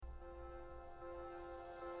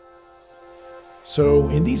So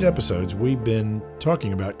in these episodes, we've been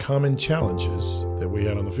talking about common challenges that we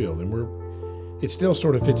had on the field, and it still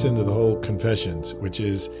sort of fits into the whole confessions, which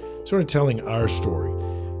is sort of telling our story.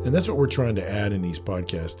 And that's what we're trying to add in these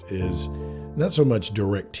podcasts is not so much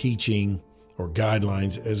direct teaching or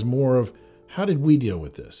guidelines as more of how did we deal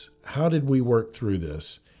with this? How did we work through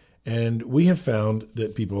this? And we have found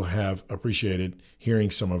that people have appreciated hearing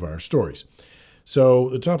some of our stories. So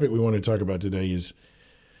the topic we want to talk about today is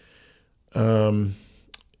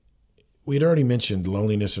we'd already mentioned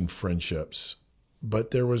loneliness and friendships,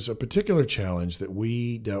 but there was a particular challenge that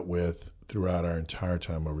we dealt with throughout our entire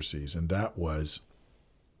time overseas, and that was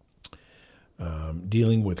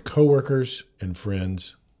dealing with coworkers and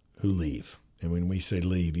friends who leave. And when we say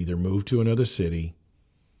leave, either move to another city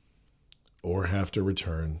or have to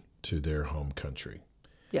return to their home country.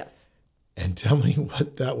 Yes. And tell me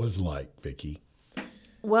what that was like, Vicki.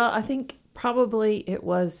 Well, I think probably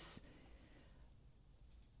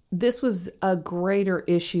this was a greater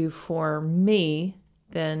issue for me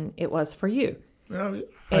than it was for you. I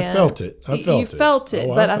felt it. You felt it,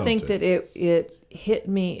 Oh, but I think that it hit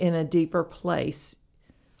me in a deeper place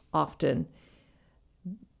often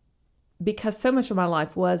because so much of my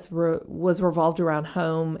life was revolved around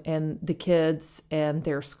home and the kids and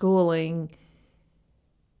their schooling.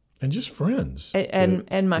 And just friends.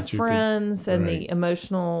 And my friends and right. the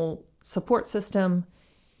emotional support system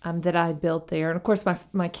that I had built there. And of course,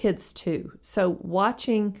 my kids too. So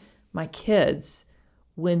watching my kids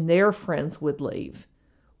when their friends would leave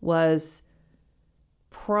was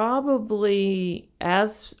probably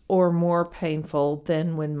as or more painful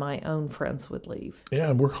than when my own friends would leave.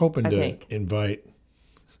 Yeah, and we're hoping to invite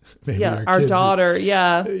maybe our kids. daughter.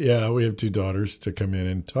 Yeah. Yeah, we have 2 daughters to come in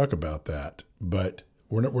and talk about that. But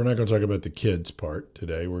we're not going to talk about the kids part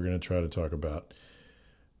today. We're going to try to talk about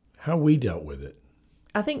how we dealt with it.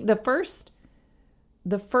 I think the first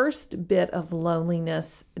bit of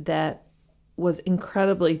loneliness that was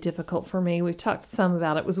incredibly difficult for me, we've talked some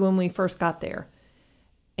about it, was when we first got there.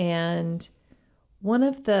 And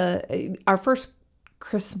our first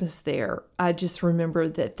Christmas there, I just remember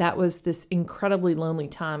that was this incredibly lonely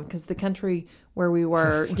time because the country where we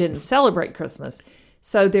were didn't celebrate Christmas.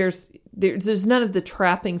 So there's none of the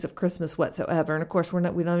trappings of Christmas whatsoever. And of course, we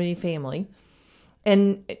don't have any family.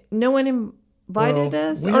 And no one invited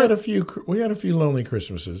us. We had a few lonely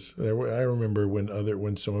Christmases. I remember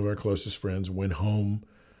when some of our closest friends went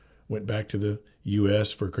back to the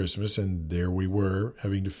U.S. for Christmas, and there we were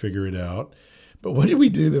having to figure it out. But what did we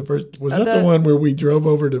do the first? Was that the one where we drove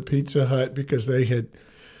over to Pizza Hut because they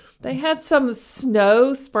had some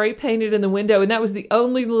snow spray painted in the window, and that was the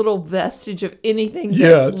only little vestige of anything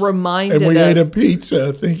that reminded us. And we ate a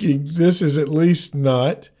pizza thinking this is at least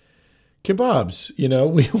not kebabs,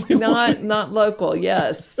 not local.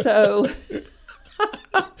 Yes. So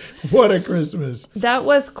what a Christmas. That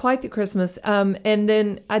was quite the Christmas. And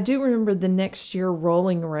then I do remember the next year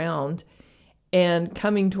rolling around and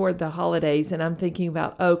coming toward the holidays. And I'm thinking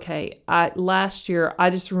about, last year,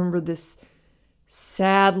 I just remember this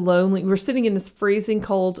sad, lonely, we're sitting in this freezing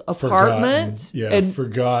cold apartment.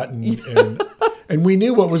 Forgotten. And we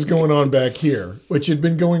knew what was going on back here, which had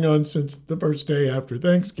been going on since the first day after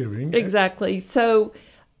Thanksgiving. Exactly. So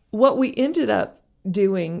what we ended up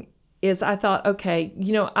doing is I thought,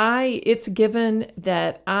 it's given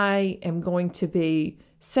that I am going to be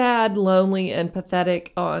sad, lonely, and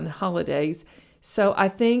pathetic on holidays. So I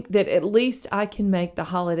think that at least I can make the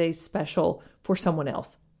holidays special for someone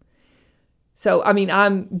else. So,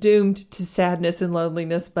 I'm doomed to sadness and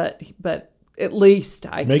loneliness, but at least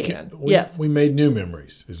I can. We made new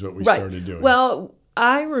memories is what we started doing. Well,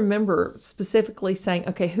 I remember specifically saying,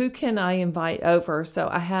 okay, who can I invite over? So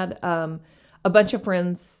I had a bunch of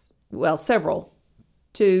friends, several,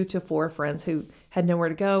 2 to 4 friends who had nowhere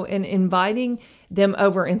to go, and inviting them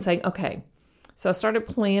over and saying, okay, so I started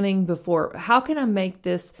planning before, how can I make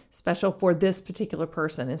this special for this particular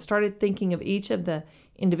person? And started thinking of each of the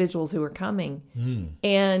individuals who were coming.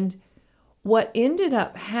 And what ended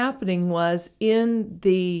up happening was in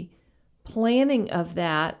the planning of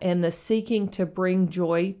that and the seeking to bring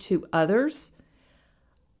joy to others,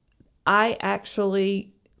 I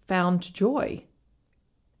actually found joy.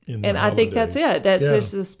 And I think that's it. That's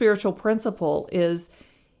just the spiritual principle is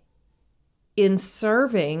in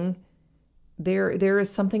serving, there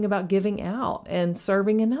is something about giving out and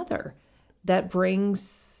serving another that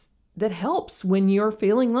helps when you're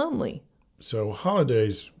feeling lonely. So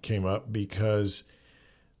holidays came up because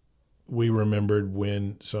we remembered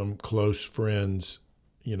when some close friends,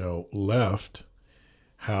 left,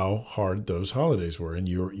 how hard those holidays were, and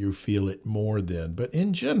you feel it more then. But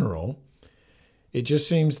in general, it just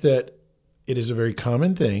seems that it is a very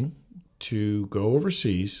common thing to go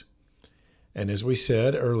overseas. And as we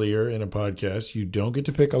said earlier in a podcast, you don't get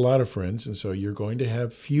to pick a lot of friends. And so you're going to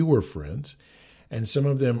have fewer friends. And some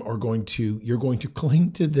of them you're going to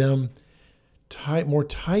cling to them more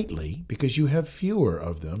tightly because you have fewer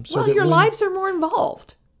of them. So your lives are more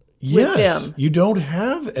involved with them. You don't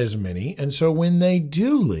have as many. And so when they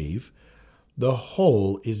do leave, the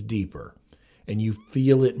hole is deeper and you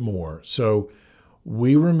feel it more. So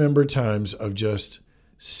we remember times of just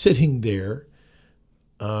sitting there.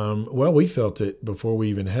 We felt it before we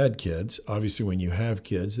even had kids. Obviously, when you have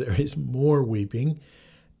kids, there is more weeping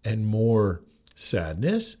and more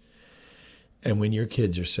sadness. And when your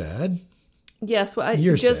kids are sad, yes,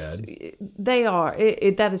 you're sad. They are.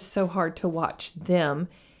 That is so hard to watch them.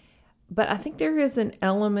 But I think there is an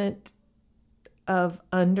element of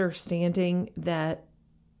understanding that,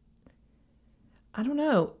 I don't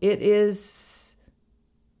know,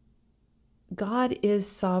 God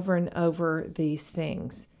is sovereign over these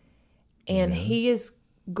things. And He is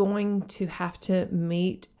going to have to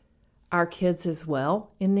meet our kids as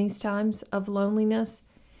well in these times of loneliness.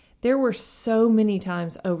 There were so many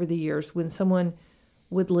times over the years when someone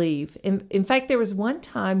would leave. In fact, there was one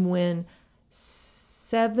time when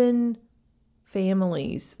 7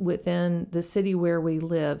 families within the city where we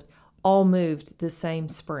lived all moved the same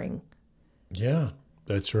spring. Yeah,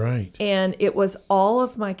 that's right. And it was all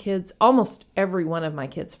of my kids, almost every one of my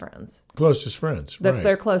kids' friends. Closest friends, right.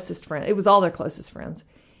 Their closest friend. It was all their closest friends.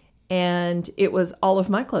 And it was all of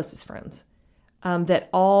my closest friends that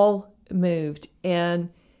all moved. And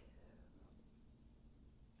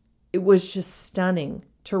it was just stunning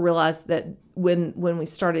to realize that when we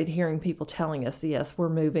started hearing people telling us, yes, we're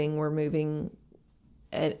moving.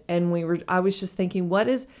 And I was just thinking,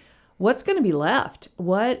 what's going to be left?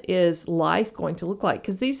 What is life going to look like?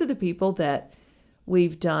 Because these are the people that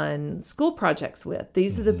we've done school projects with.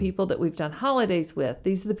 These are the people that we've done holidays with.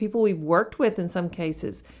 These are the people we've worked with in some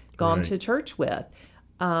cases, gone to church with.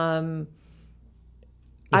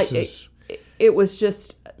 This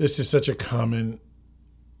is such a common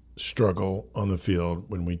struggle on the field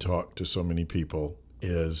when we talk to so many people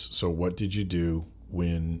is, so what did you do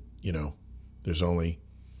when, there's only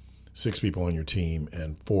 6 people on your team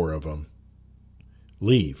and 4 of them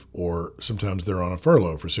leave, or sometimes they're on a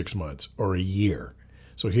furlough for 6 months or a year.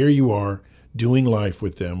 So here you are doing life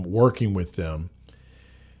with them, working with them,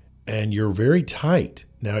 and you're very tight.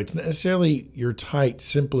 Now, it's not necessarily you're tight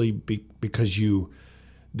simply because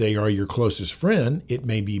they are your closest friend. It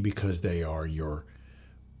may be because they are your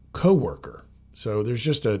coworker. So there's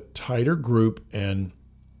just a tighter group. And,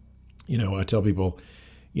 I tell people,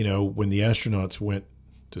 when the astronauts went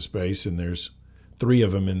to space and there's 3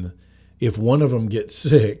 of them, and if one of them gets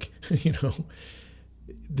sick,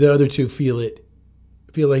 the other 2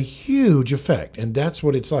 feel a huge effect. And that's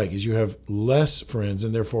what it's like, is you have less friends,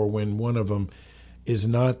 and therefore when one of them is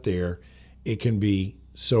not there, it can be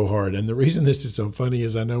so hard. And the reason this is so funny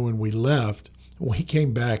is I know when we left, we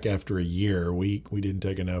came back after a year. We didn't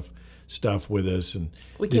take enough stuff with us, and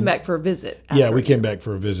we came back for a visit. We came back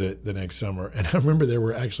for a visit the next summer. And I remember there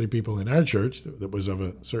were actually people in our church that was of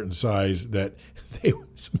a certain size that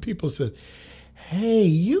some people said, "Hey,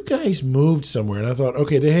 you guys moved somewhere." And I thought,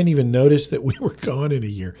 okay, they hadn't even noticed that we were gone in a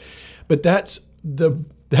year. But that's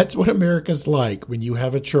what America's like when you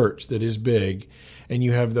have a church that is big and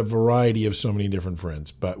you have the variety of so many different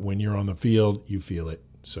friends. But when you're on the field, you feel it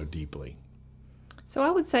so deeply. So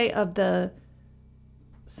I would say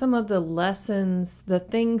some of the lessons, the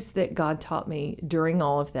things that God taught me during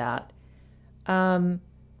all of that,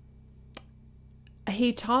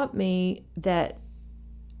 He taught me that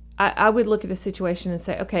I would look at a situation and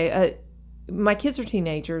say, okay, my kids are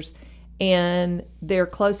teenagers and their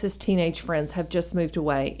closest teenage friends have just moved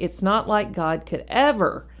away. It's not like God could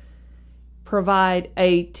ever provide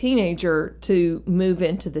a teenager to move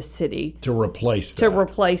into the city to replace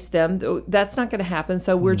them. That's not going to happen.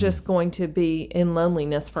 So we're just going to be in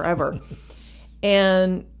loneliness forever.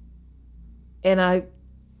 and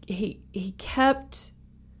he kept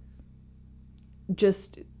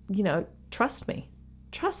just, trust me.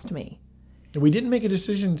 We didn't make a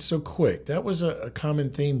decision so quick. That was a common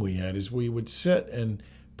theme we had, is we would sit and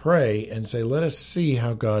pray and say, let us see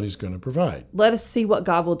how God is going to provide. Let us see what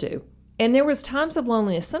God will do. And there was times of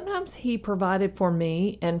loneliness. Sometimes He provided for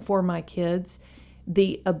me and for my kids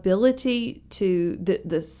the ability to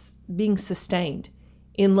this being sustained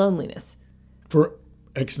in loneliness for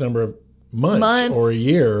X number of months or a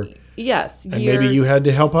year. Yes, and years. Maybe you had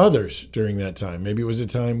to help others during that time. Maybe it was a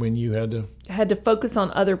time when you had to focus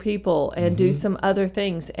on other people and do some other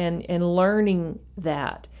things and learning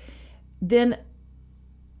that. Then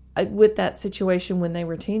with that situation when they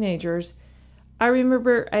were teenagers, I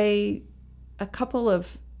remember a couple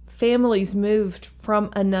of families moved from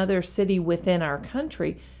another city within our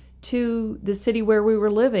country to the city where we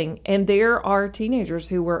were living. And there are teenagers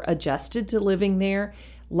who were adjusted to living there,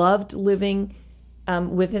 loved living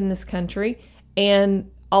within this country.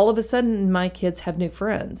 And all of a sudden, my kids have new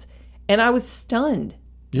friends. And I was stunned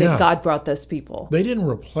that God brought those people. They didn't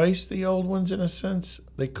replace the old ones in a sense.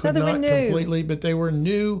 They could not completely, but they were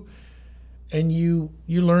new. And you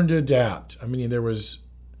learned to adapt. I mean, there was...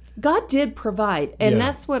 God did provide. And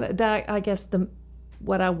that's what I guess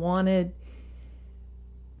what I wanted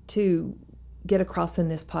to get across in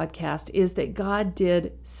this podcast is that God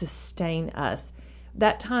did sustain us.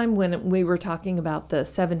 That time when we were talking about the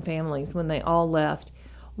 7 families, when they all left,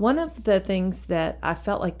 one of the things that I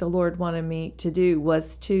felt like the Lord wanted me to do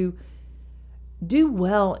was to do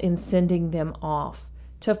well in sending them off,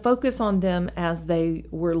 to focus on them as they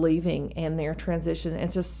were leaving and their transition, and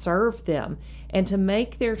to serve them and to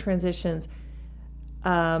make their transitions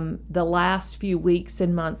the last few weeks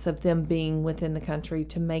and months of them being within the country,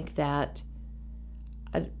 to make that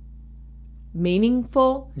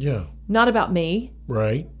meaningful. Yeah. Not about me.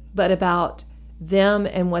 Right. But about them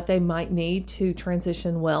and what they might need to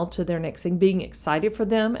transition well to their next thing, being excited for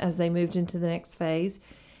them as they moved into the next phase.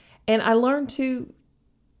 And I learned to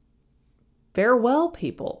farewell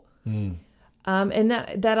people. And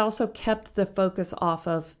that also kept the focus off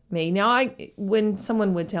of me. Now, when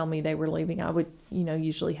someone would tell me they were leaving, I would,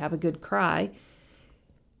 usually have a good cry.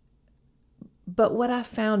 But what I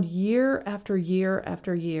found year after year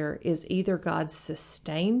after year is either God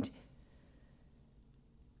sustained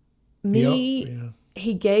me,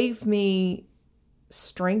 He gave me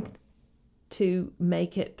strength to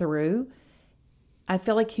make it through. I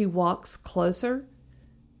feel like He walks closer.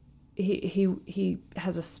 He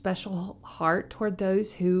has a special heart toward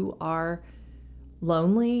those who are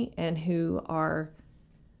lonely and who are,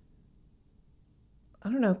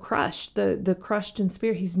 crushed. The crushed in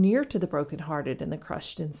spirit. He's near to the brokenhearted and the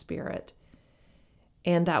crushed in spirit.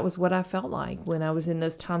 And that was what I felt like when I was in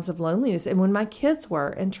those times of loneliness and when my kids were,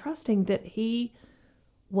 and trusting that He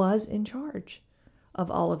was in charge of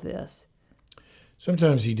all of this.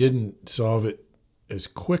 Sometimes He didn't solve it as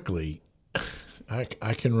quickly.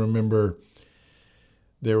 I can remember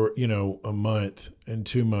there were, a month and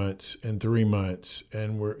 2 months and 3 months,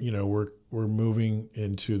 and we're moving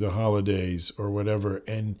into the holidays or whatever,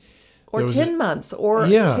 and or 10 months or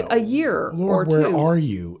a year, Lord, or 2. Where are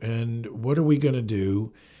you? And what are we going to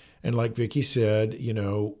do? And like Vicki said,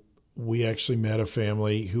 we actually met a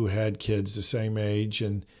family who had kids the same age,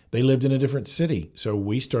 and they lived in a different city. So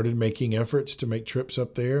we started making efforts to make trips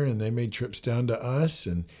up there, and they made trips down to us,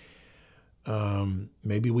 and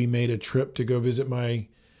maybe we made a trip to go visit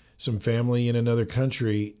some family in another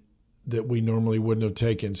country that we normally wouldn't have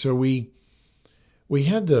taken. So we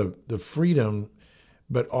had the freedom,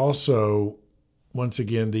 but also, once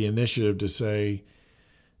again, the initiative to say,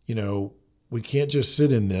 we can't just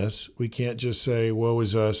sit in this. We can't just say, woe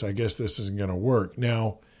is us, I guess this isn't going to work.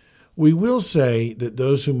 Now, we will say that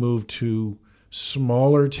those who move to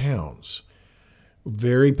smaller towns,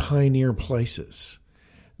 very pioneer places,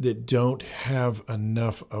 that don't have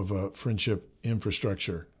enough of a friendship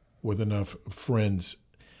infrastructure with enough friends,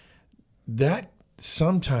 that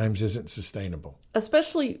sometimes isn't sustainable.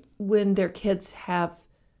 Especially when their kids have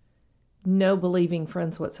no believing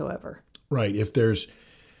friends whatsoever. Right. If there's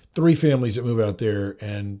 3 families that move out there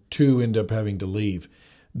and 2 end up having to leave,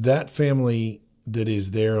 that family that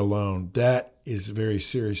is there alone, that is a very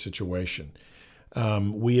serious situation.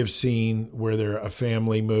 We have seen where a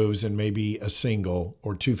family moves and maybe a single,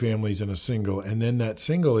 or 2 families and a single, and then that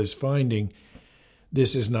single is finding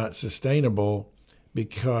this is not sustainable,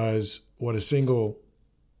 because what a single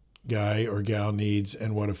guy or gal needs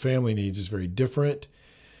and what a family needs is very different,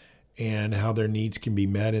 and how their needs can be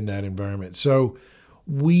met in that environment. So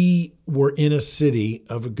we were in a city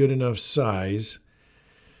of a good enough size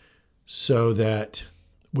so that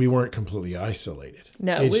we weren't completely isolated.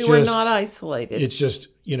 No, we were not isolated. It's just,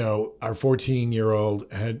 our 14-year-old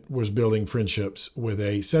was building friendships with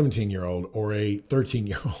a 17-year-old or a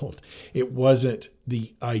 13-year-old. It wasn't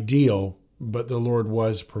the ideal, but the Lord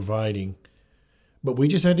was providing. But we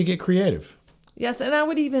just had to get creative. Yes, and I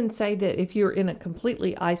would even say that if you're in a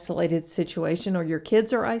completely isolated situation, or your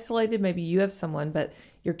kids are isolated, maybe you have someone, but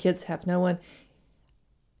your kids have no one,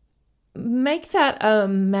 make that a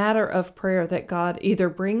matter of prayer that God either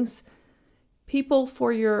brings people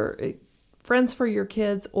for your friends for your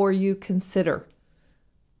kids, or you consider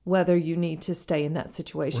whether you need to stay in that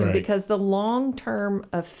situation. Right. Because the long-term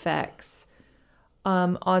effects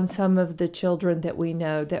on some of the children that we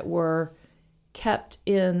know that were kept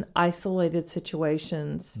in isolated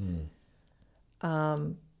situations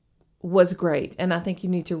was great. And I think you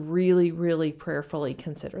need to really, really prayerfully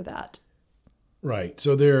consider that. Right.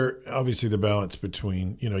 So there, obviously the balance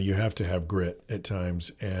between, you have to have grit at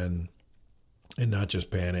times and not just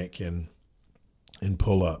panic and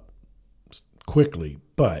pull up quickly.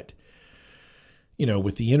 But,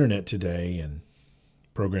 with the internet today and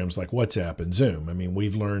programs like WhatsApp and Zoom,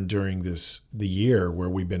 we've learned during the year where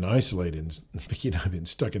we've been isolated and Vicki and I have been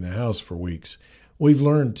stuck in the house for weeks, we've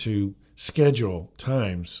learned to schedule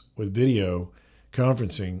times with video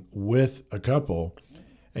conferencing with a couple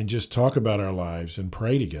and just talk about our lives and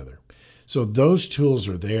pray together. So those tools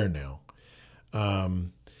are there now.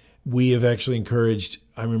 We have actually encouraged,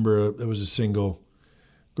 I remember there was a single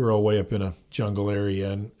girl way up in a jungle area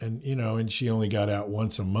and she only got out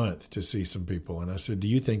once a month to see some people. And I said, do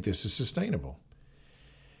you think this is sustainable?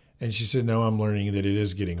 And she said, no, I'm learning that it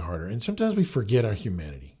is getting harder. And sometimes we forget our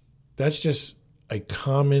humanity. That's just a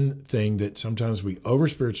common thing that sometimes we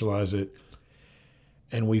over-spiritualize it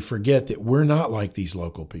and we forget that we're not like these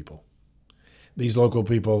local people. These local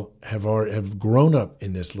people have grown up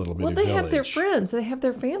in this little bit of village. Well, they have their friends. They have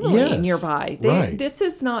their family nearby. Right. This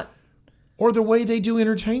is not... Or the way they do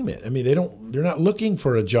entertainment. They're not looking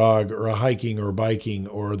for a jog or a hiking or biking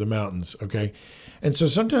or the mountains, okay? And so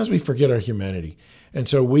sometimes we forget our humanity. And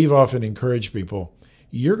so we've often encouraged people,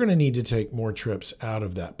 you're going to need to take more trips out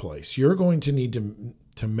of that place. You're going to need to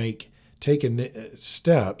take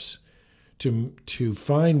steps to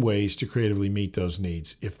find ways to creatively meet those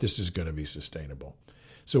needs if this is going to be sustainable.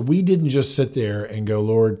 So we didn't just sit there and go,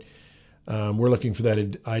 Lord, we're looking for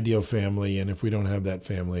that ideal family, and if we don't have that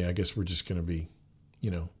family, I guess we're just going to be,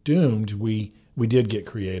 doomed. We did get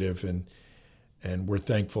creative, and we're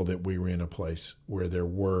thankful that we were in a place where there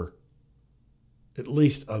were at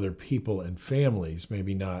least other people and families,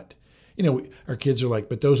 maybe not. Our kids are like,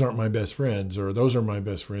 but those aren't my best friends, or those are my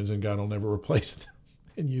best friends, and God will never replace them.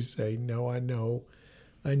 And you say, no, I know,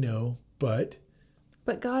 but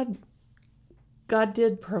God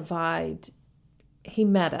did provide. He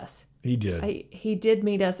met us. He did. He did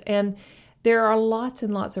meet us. And there are lots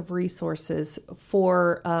and lots of resources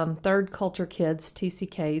for third culture kids,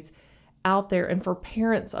 TCKs, out there, and for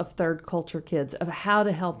parents of third culture kids of how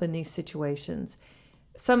to help in these situations.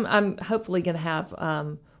 I'm hopefully going to have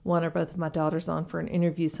one or both of my daughters on for an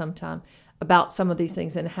interview sometime about some of these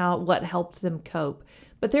things and what helped them cope.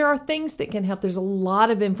 But there are things that can help. There's a lot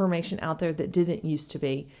of information out there that didn't used to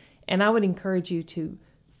be. And I would encourage you to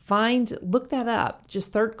look that up,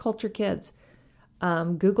 just third culture kids.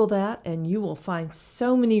 Google that, and you will find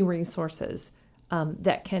so many resources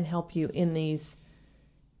that can help you in these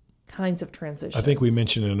kinds of transitions. I think we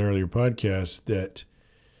mentioned in an earlier podcast that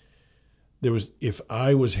if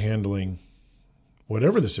I was handling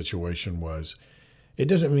whatever the situation was, it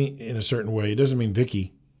doesn't mean in a certain way, it doesn't mean,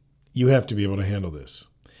 Vicki, you have to be able to handle this.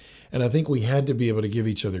 And I think we had to be able to give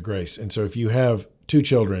each other grace. And so if you have two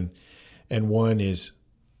children and one is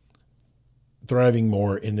thriving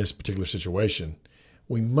more in this particular situation,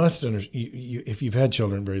 we must understand, if you've had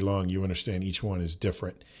children very long, you understand each one is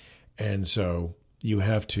different. And so you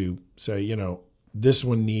have to say, this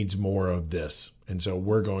one needs more of this. And so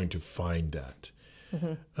we're going to find that.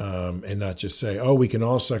 Mm-hmm. And not just say, we can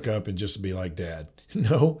all suck up and just be like Dad.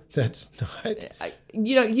 No, that's not.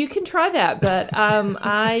 You can try that, but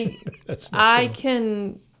I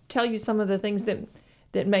can tell you some of the things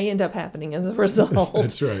that may end up happening as a result.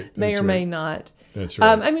 That's right. May or may not. That's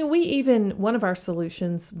right. One of our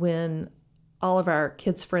solutions when all of our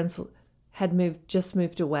kids' friends had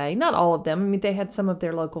moved away, not all of them. They had some of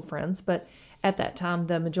their local friends, but at that time,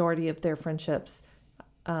 the majority of their friendships,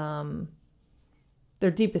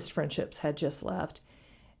 their deepest friendships had just left.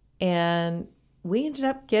 And we ended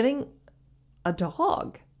up getting a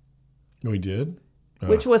dog. We did?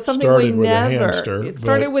 Which was something we never... It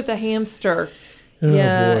started with a hamster. Oh,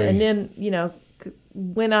 yeah, boy. And then,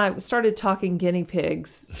 when I started talking guinea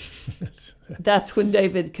pigs, that's when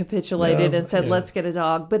David capitulated and said, let's get a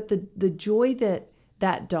dog. But the joy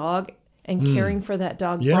that dog and caring for that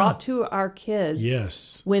dog brought to our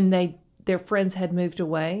kids when their friends had moved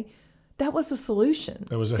away, that was a solution.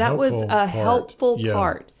 That was a helpful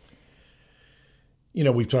part.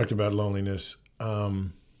 We've talked about loneliness. I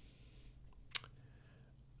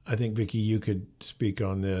think, Vicki, you could speak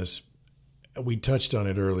on this. We touched on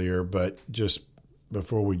it earlier, but just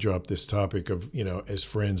before we drop this topic of, as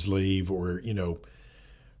friends leave or,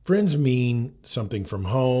 friends mean something from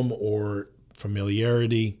home or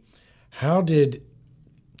familiarity. How did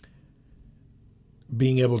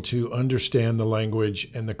being able to understand the language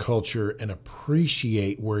and the culture and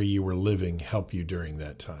appreciate where you were living help you during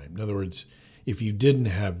that time? In other words, if you didn't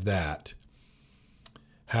have that,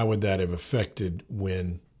 how would that have affected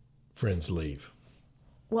when friends leave?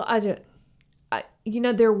 Well,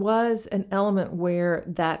 there was an element where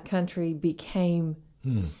that country became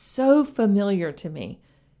so familiar to me.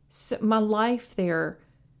 So my life there,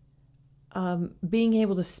 being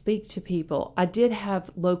able to speak to people, I did have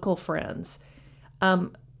local friends.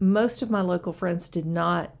 Most of my local friends did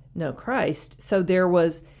not know Christ, so there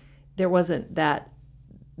wasn't that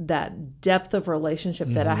depth of relationship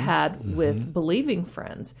that I had with believing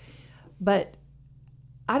friends. But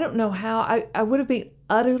I don't know how I would have been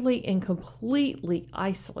utterly and completely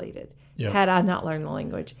isolated had I not learned the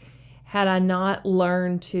language, had I not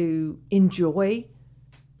learned to enjoy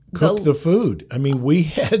cook the food. I mean, we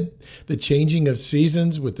had the changing of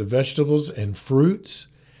seasons with the vegetables and fruits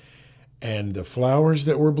and the flowers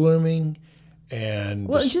that were blooming and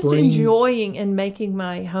the just spring. Enjoying and making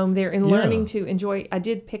my home there and learning to enjoy. I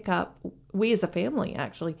did pick up, we as a family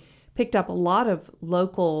actually picked up a lot of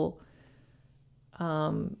local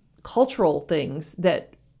cultural things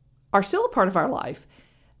that are still a part of our life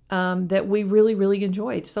that we really, really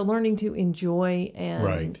enjoyed. So learning to enjoy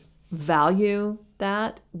and value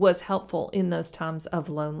that was helpful in those times of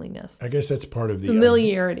loneliness. I guess that's part of the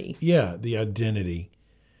familiarity. The identity.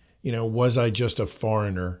 Was I just a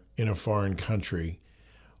foreigner in a foreign country?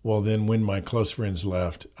 Well, then when my close friends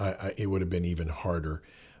left, it would have been even harder.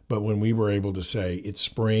 But when we were able to say, it's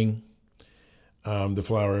spring, the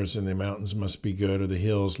flowers in the mountains must be good, or the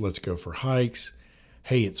hills, let's go for hikes.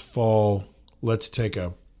 Hey, it's fall, let's take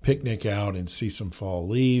a picnic out and see some fall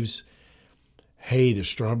leaves. Hey, the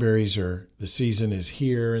strawberries the season is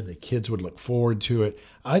here, and the kids would look forward to it.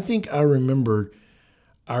 I think I remember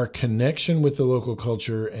our connection with the local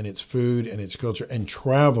culture and its food and its culture and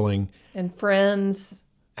traveling. And friends.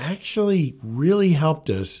 Actually really helped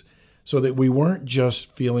us so that we weren't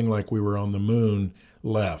just feeling like we were on the moon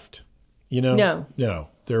left. No,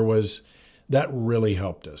 there was, that really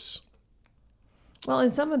helped us. Well,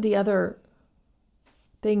 and some of the other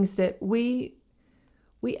things that we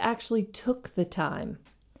actually took the time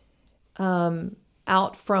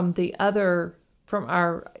out from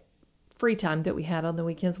our free time that we had on the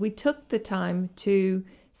weekends. We took the time to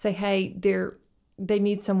say, hey, they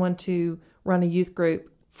need someone to run a youth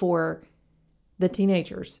group for the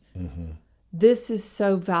teenagers. Mm-hmm. This is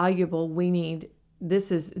so valuable.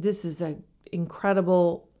 This is an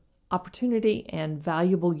incredible opportunity and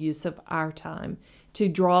valuable use of our time to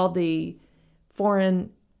draw the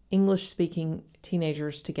foreign English-speaking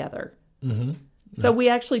teenagers together. Mm-hmm. So we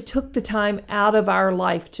actually took the time out of our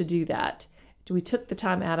life to do that. We took the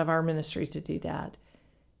time out of our ministry to do that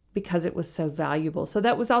because it was so valuable. So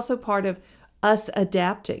that was also part of us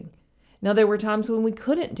adapting. Now, there were times when we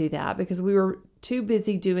couldn't do that because we were too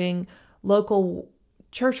busy doing local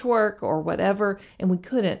church work or whatever, and we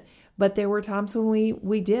couldn't. But there were times when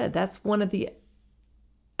we did. That's one of the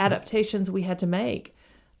adaptations we had to make.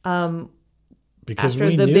 Because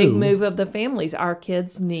after the big move of the families, our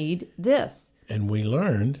kids need this. And we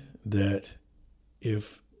learned that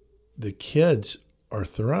if the kids are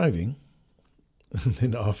thriving,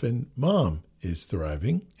 then often mom is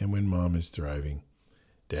thriving. And when mom is thriving,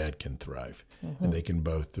 dad can thrive. Mm-hmm. And they can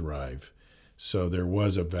both thrive. So there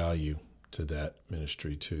was a value to that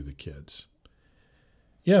ministry to the kids.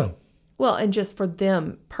 Yeah. Well, and just for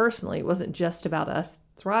them personally, it wasn't just about us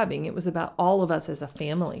thriving. It was about all of us as a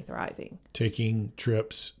family thriving. Taking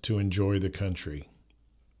trips to enjoy the country,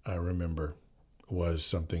 I remember, was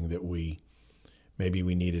something that we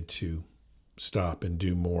needed to stop and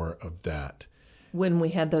do more of that. When we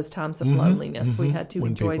had those times of loneliness, we had to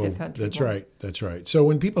enjoy the country. That's more. That's right. So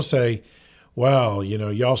when people say, wow,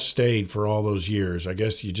 y'all stayed for all those years, I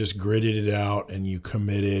guess you just gritted it out and you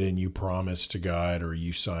committed and you promised to God or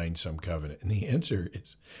you signed some covenant. And the answer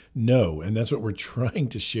is no. And that's what we're trying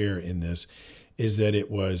to share in this, is that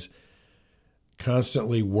it was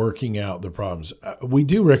constantly working out the problems. We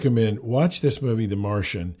do recommend watch this movie, The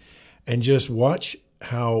Martian, and just watch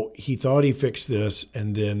how he thought he fixed this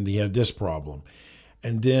and then he had this problem.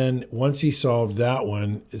 And then once he solved that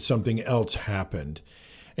one, something else happened.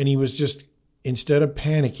 And he was just, instead of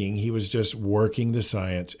panicking, he was just working the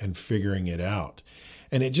science and figuring it out.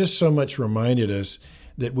 And it just so much reminded us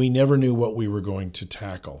that we never knew what we were going to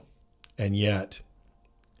tackle. And yet,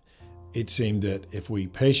 it seemed that if we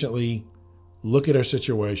patiently look at our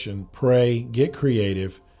situation, pray, get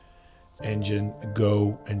creative, and then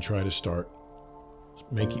go and try to start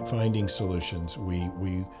finding solutions, we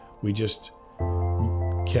just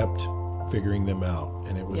kept figuring them out.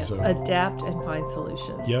 And it was Yes, adapt and find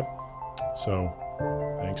solutions. Yep. So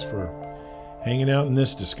thanks for hanging out in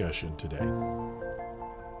this discussion today.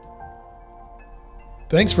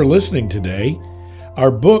 Thanks for listening today.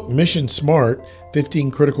 Our book, Mission Smart,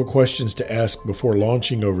 15 Critical Questions to Ask Before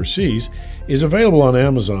Launching Overseas, is available on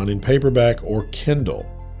Amazon in paperback or Kindle.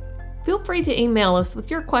 Feel free to email us with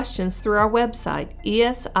your questions through our website,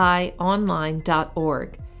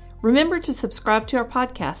 esionline.org. Remember to subscribe to our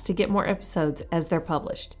podcast to get more episodes as they're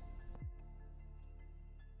published.